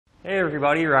Hey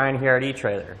everybody, Ryan here at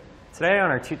eTrailer. Today on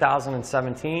our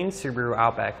 2017 Subaru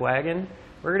Outback Wagon,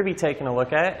 we're going to be taking a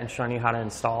look at and showing you how to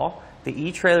install the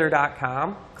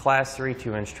etrailer.com Class 3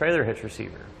 2-inch trailer hitch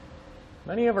receiver.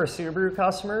 Many of our Subaru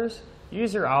customers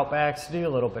use their Outbacks to do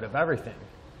a little bit of everything,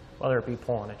 whether it be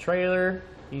pulling a trailer,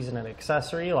 using an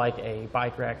accessory like a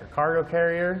bike rack or cargo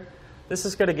carrier. This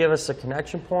is going to give us a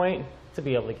connection point to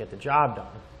be able to get the job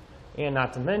done. And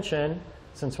not to mention,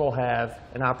 since we'll have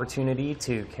an opportunity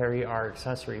to carry our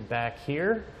accessory back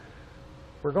here,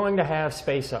 we're going to have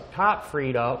space up top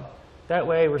freed up. That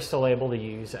way we're still able to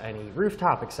use any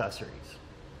rooftop accessories.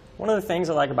 One of the things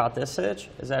I like about this hitch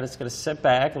is that it's going to sit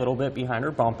back a little bit behind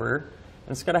our bumper,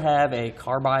 and it's going to have a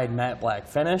carbide matte black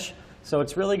finish, so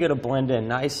it's really going to blend in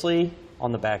nicely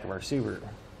on the back of our Subaru.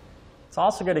 It's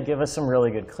also going to give us some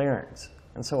really good clearance.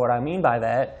 And so what I mean by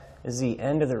that is the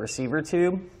end of the receiver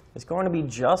tube is going to be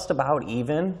just about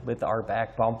even with our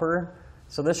back bumper.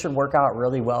 So this should work out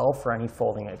really well for any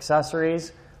folding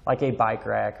accessories like a bike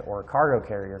rack or a cargo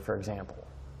carrier, for example.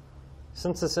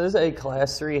 Since this is a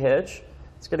Class 3 hitch,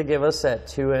 it's going to give us that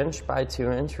 2-inch by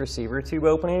 2-inch receiver tube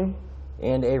opening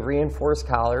and a reinforced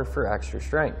collar for extra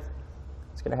strength.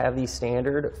 It's going to have the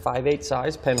standard 5/8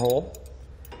 size pinhole.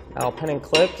 Now, pin and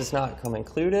clip does not come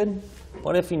included,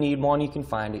 but if you need one, you can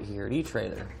find it here at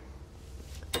eTrailer.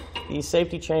 These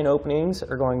safety chain openings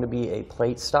are going to be a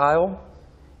plate style,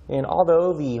 and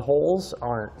although the holes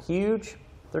aren't huge,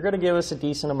 they're going to give us a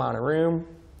decent amount of room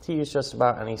to use just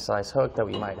about any size hook that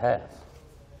we might have.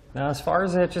 Now, as far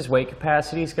as the hitch's weight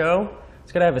capacities go,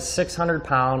 it's going to have a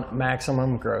 600-pound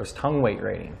maximum gross tongue weight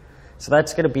rating. So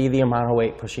that's going to be the amount of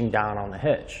weight pushing down on the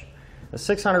hitch. The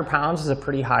 600 pounds is a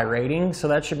pretty high rating, so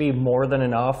that should be more than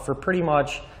enough for pretty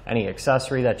much any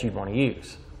accessory that you'd want to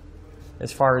use.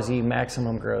 As far as the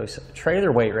maximum gross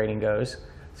trailer weight rating goes,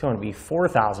 it's going to be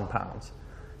 4,000 pounds.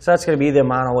 So that's going to be the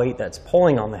amount of weight that's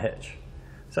pulling on the hitch.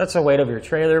 So that's the weight of your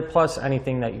trailer plus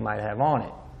anything that you might have on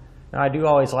it. Now, I do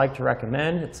always like to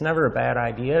recommend, it's never a bad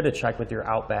idea to check with your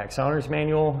Outback's owner's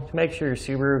manual to make sure your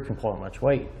Subaru can pull much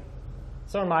weight.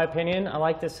 So in my opinion, I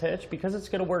like this hitch because it's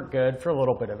going to work good for a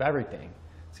little bit of everything.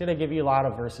 It's going to give you a lot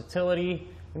of versatility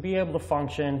and be able to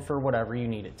function for whatever you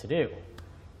need it to do.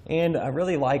 And I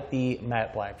really like the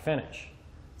matte black finish.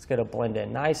 It's going to blend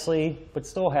in nicely, but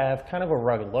still have kind of a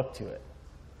rugged look to it.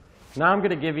 Now I'm going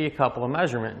to give you a couple of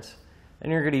measurements,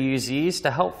 and you're going to use these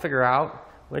to help figure out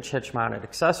which hitch-mounted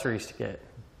accessories to get.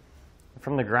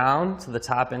 From the ground to the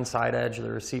top inside edge of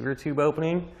the receiver tube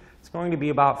opening, it's going to be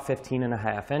about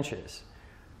 15.5 inches.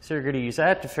 So you're going to use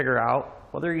that to figure out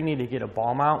whether you need to get a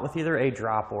ball mount with either a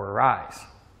drop or a rise.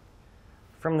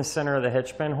 From the center of the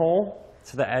hitch pin hole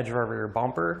to the edge of our rear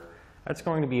bumper, that's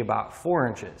going to be about 4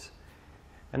 inches.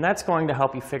 And that's going to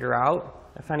help you figure out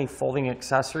if any folding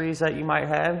accessories that you might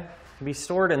have can be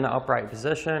stored in the upright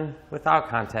position without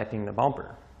contacting the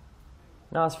bumper.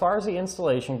 Now, as far as the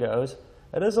installation goes,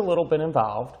 it is a little bit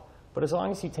involved, but as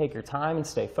long as you take your time and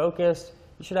stay focused,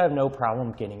 you should have no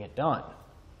problem getting it done.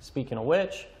 Speaking of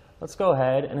which, let's go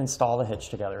ahead and install the hitch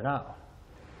together now.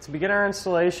 To begin our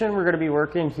installation, we're going to be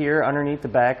working here underneath the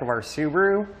back of our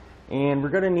Subaru, and we're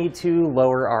going to need to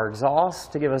lower our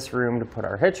exhaust to give us room to put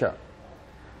our hitch up.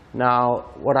 Now,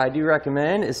 what I do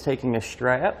recommend is taking a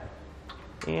strap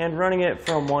and running it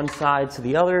from one side to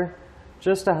the other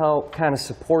just to help kind of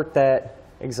support that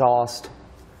exhaust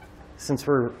since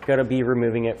we're going to be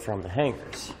removing it from the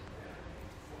hangers.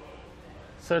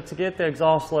 So to get the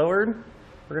exhaust lowered,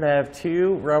 we're going to have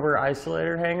 2 rubber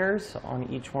isolator hangers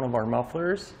on each one of our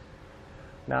mufflers.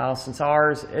 Now, since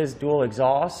ours is dual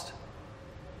exhaust,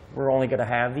 we're only going to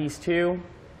have these 2.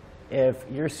 If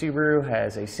your Subaru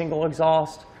has a single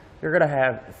exhaust, you're going to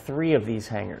have 3 of these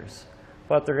hangers,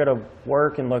 but they're going to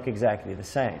work and look exactly the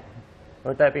same.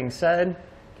 With that being said, you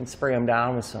can spray them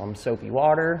down with some soapy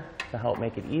water to help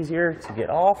make it easier to get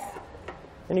off.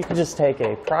 Then you can just take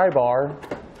a pry bar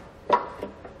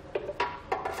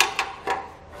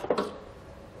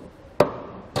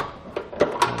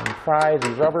and pry the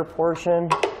rubber portion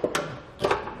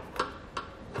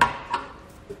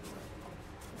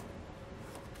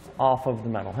off of the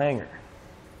metal hanger.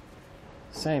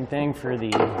 Same thing for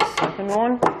the second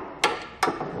one.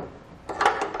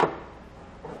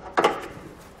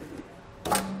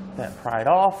 That pried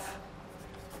off.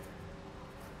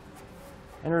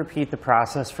 And repeat the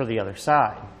process for the other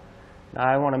side. Now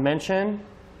I want to mention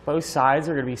both sides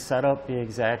are going to be set up the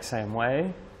exact same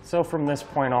way. So from this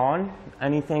point on,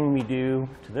 anything we do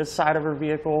to this side of our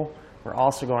vehicle, we're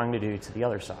also going to do to the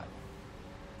other side.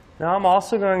 Now I'm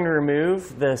also going to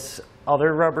remove this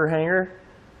other rubber hanger.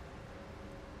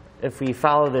 If we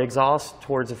follow the exhaust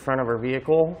towards the front of our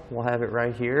vehicle, we'll have it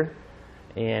right here.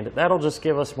 and that'll just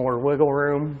give us more wiggle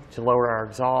room to lower our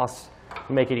exhaust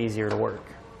and make it easier to work.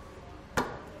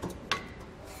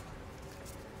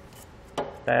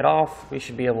 That off, we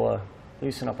should be able to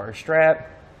loosen up our strap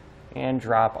and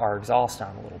drop our exhaust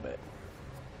down a little bit.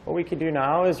 What we can do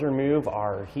now is remove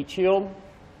our heat shield.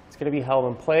 It's going to be held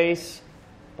in place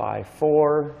by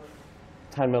 4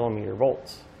 10mm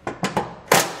bolts.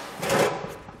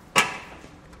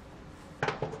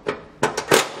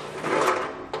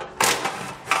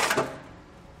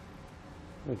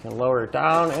 We can lower it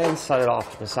down and set it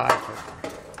off to the side.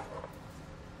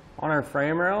 On our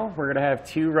frame rail, we're going to have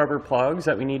 2 rubber plugs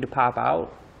that we need to pop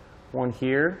out. One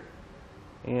here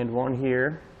and one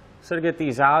here. So to get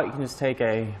these out, you can just take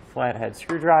a flathead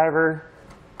screwdriver,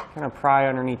 kind of pry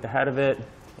underneath the head of it,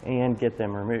 and get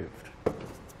them removed.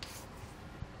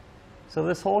 So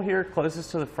this hole here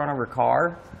closest to the front of our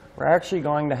car, we're actually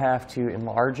going to have to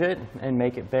enlarge it and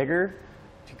make it bigger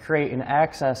to create an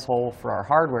access hole for our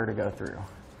hardware to go through.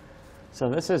 So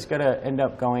this is going to end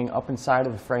up going up inside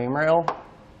of the frame rail.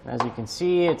 As you can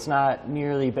see, it's not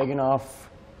nearly big enough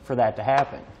for that to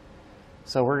happen.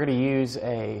 So we're going to use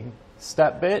a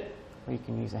step bit. You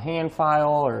can use a hand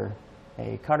file or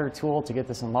a cutter tool to get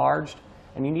this enlarged.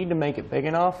 And you need to make it big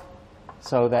enough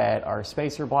so that our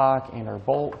spacer block and our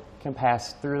bolt can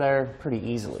pass through there pretty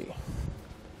easily.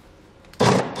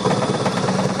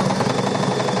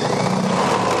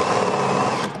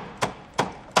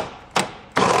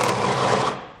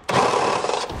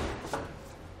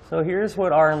 So here's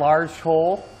what our enlarged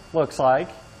hole looks like.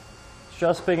 It's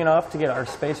just big enough to get our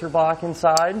spacer block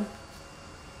inside,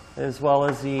 as well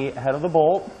as the head of the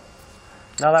bolt.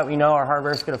 Now that we know our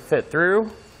hardware is going to fit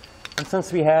through, and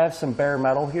since we have some bare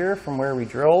metal here from where we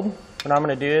drilled, what I'm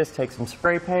going to do is take some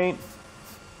spray paint.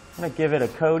 I'm going to give it a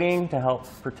coating to help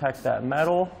protect that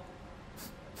metal.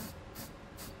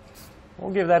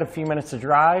 We'll give that a few minutes to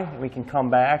dry, and we can come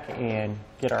back and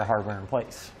get our hardware in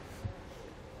place.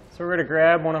 So we're going to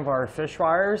grab one of our fish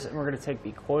wires, and we're going to take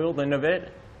the coiled end of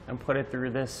it and put it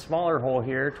through this smaller hole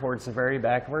here towards the very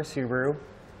back of our Subaru. And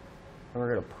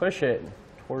we're going to push it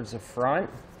towards the front.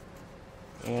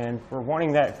 And we're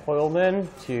wanting that coiled end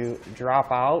to drop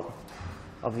out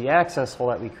of the access hole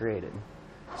that we created.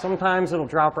 Sometimes it'll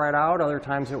drop right out, other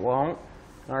times it won't.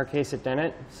 In our case, it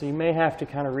didn't. So you may have to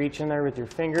kind of reach in there with your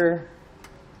finger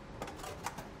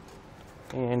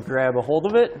and grab a hold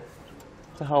of it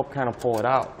to help kind of pull it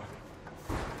out.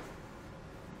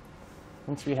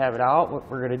 Once we have it out, what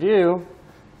we're going to do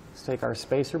is take our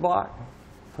spacer block,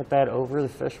 put that over the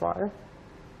fish wire,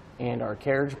 and our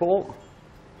carriage bolt.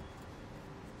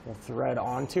 We'll thread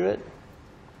onto it.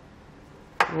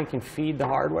 And we can feed the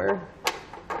hardware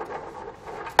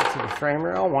to the frame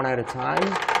rail one at a time.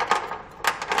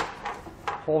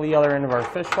 Pull the other end of our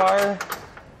fish wire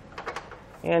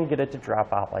and get it to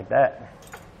drop out like that.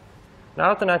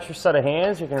 Now with an extra set of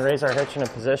hands, we can raise our hitch in a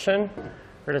position.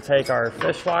 We're going to take our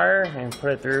fish wire and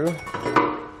put it through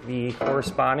the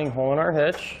corresponding hole in our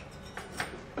hitch.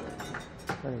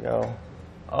 We're going to go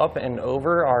up and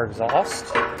over our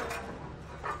exhaust.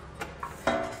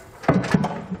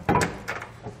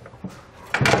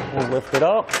 We'll lift it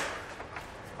up.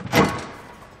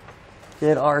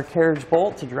 Get our carriage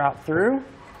bolt to drop through.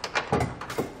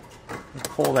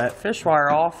 Pull that fish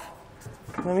wire off.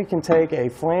 Then we can take a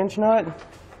flange nut.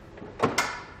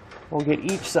 We'll get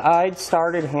each side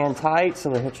started hand tight so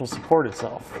the hitch will support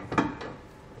itself.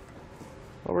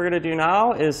 What we're going to do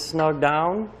now is snug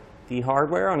down the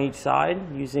hardware on each side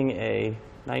using a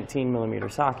 19mm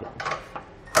socket.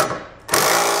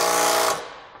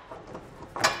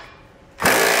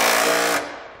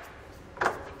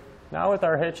 Now with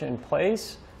our hitch in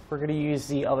place, we're going to use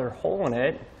the other hole in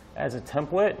it as a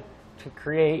template to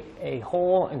create a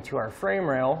hole into our frame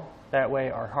rail. That way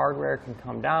our hardware can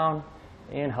come down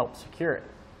and help secure it.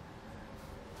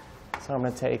 So I'm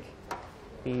going to take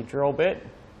the drill bit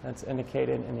that's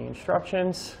indicated in the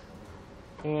instructions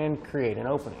and create an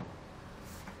opening.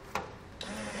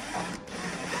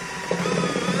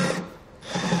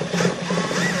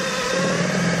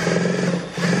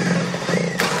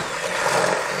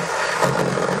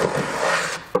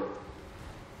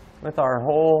 With our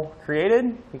hole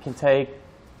created, we can take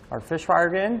our fish wire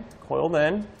again, coiled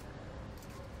in,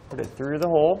 put it through the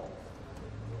hole,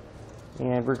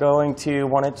 and we're going to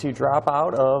want it to drop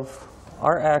out of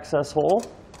our access hole.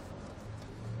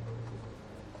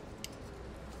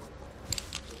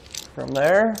 From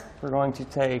there, we're going to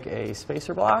take a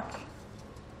spacer block,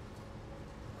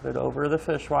 put it over the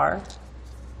fish wire,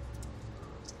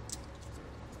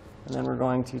 and then we're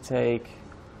going to take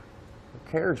a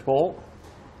carriage bolt,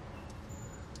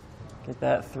 get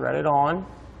that threaded on,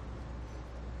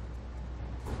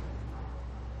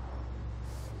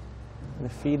 going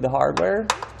to feed the hardware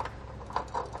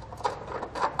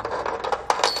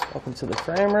up into the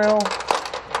frame rail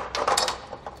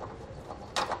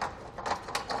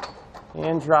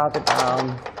and drop it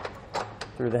down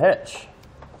through the hitch.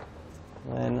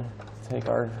 Then take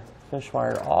our fish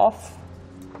wire off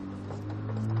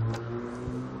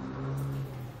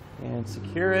and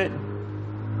secure it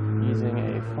using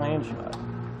a flange nut.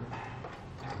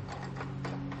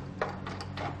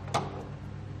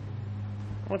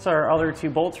 Once our other two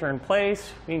bolts are in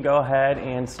place, we can go ahead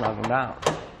and snug them down.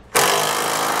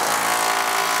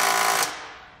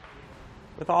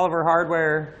 With all of our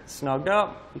hardware snugged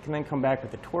up, we can then come back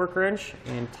with a torque wrench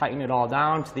and tighten it all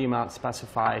down to the amount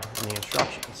specified in the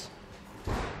instructions.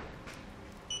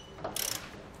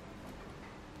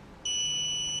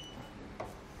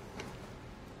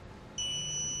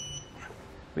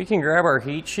 We can grab our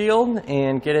heat shield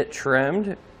and get it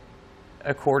trimmed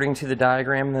according to the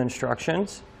diagram and the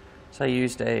instructions. So I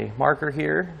used a marker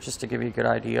here just to give you a good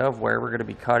idea of where we're going to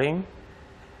be cutting.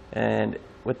 And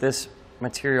with this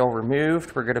material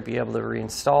removed, we're going to be able to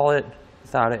reinstall it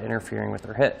without it interfering with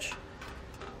our hitch.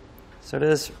 So it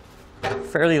is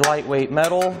fairly lightweight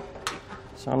metal,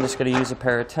 so I'm just going to use a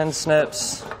pair of 10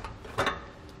 snips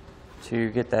to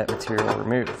get that material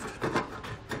removed.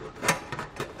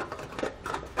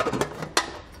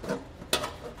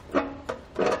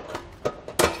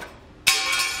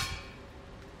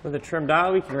 With it trimmed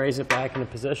out, we can raise it back into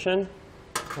position.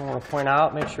 I want to point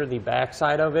out, make sure the back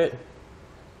side of it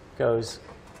goes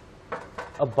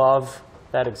above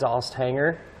that exhaust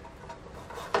hanger.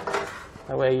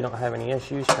 That way you don't have any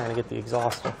issues trying to get the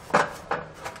exhaust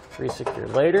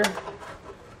re-secured later.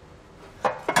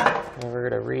 And we're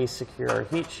going to re-secure our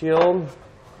heat shield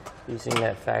using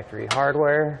that factory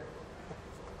hardware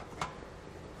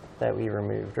that we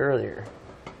removed earlier.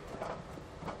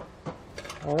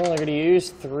 We're only going to use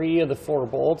 3 of the 4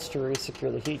 bolts to re-secure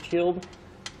the heat shield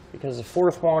because the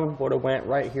 4th one would have went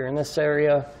right here in this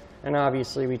area, and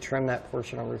obviously we trimmed that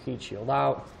portion of our heat shield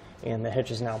out and the hitch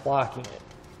is now blocking it.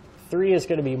 3 is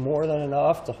going to be more than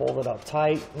enough to hold it up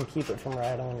tight and keep it from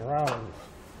rattling around and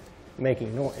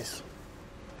making noise.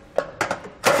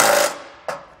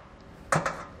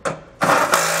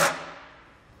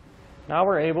 Now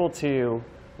we're able to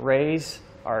raise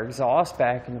our exhaust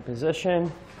back into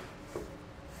position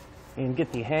and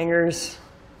get the hangers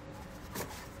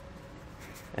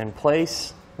in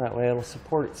place. That way it'll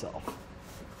support itself.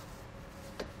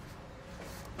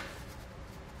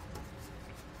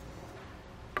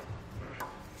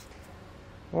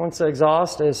 Once the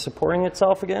exhaust is supporting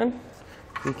itself again,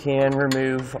 we can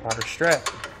remove our strap.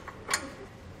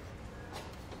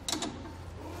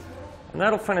 And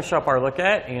that'll finish up our look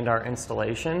at and our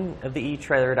installation of the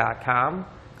etrailer.com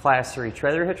Class 3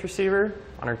 trailer hitch receiver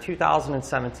on our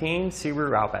 2017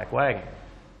 Subaru Outback Wagon.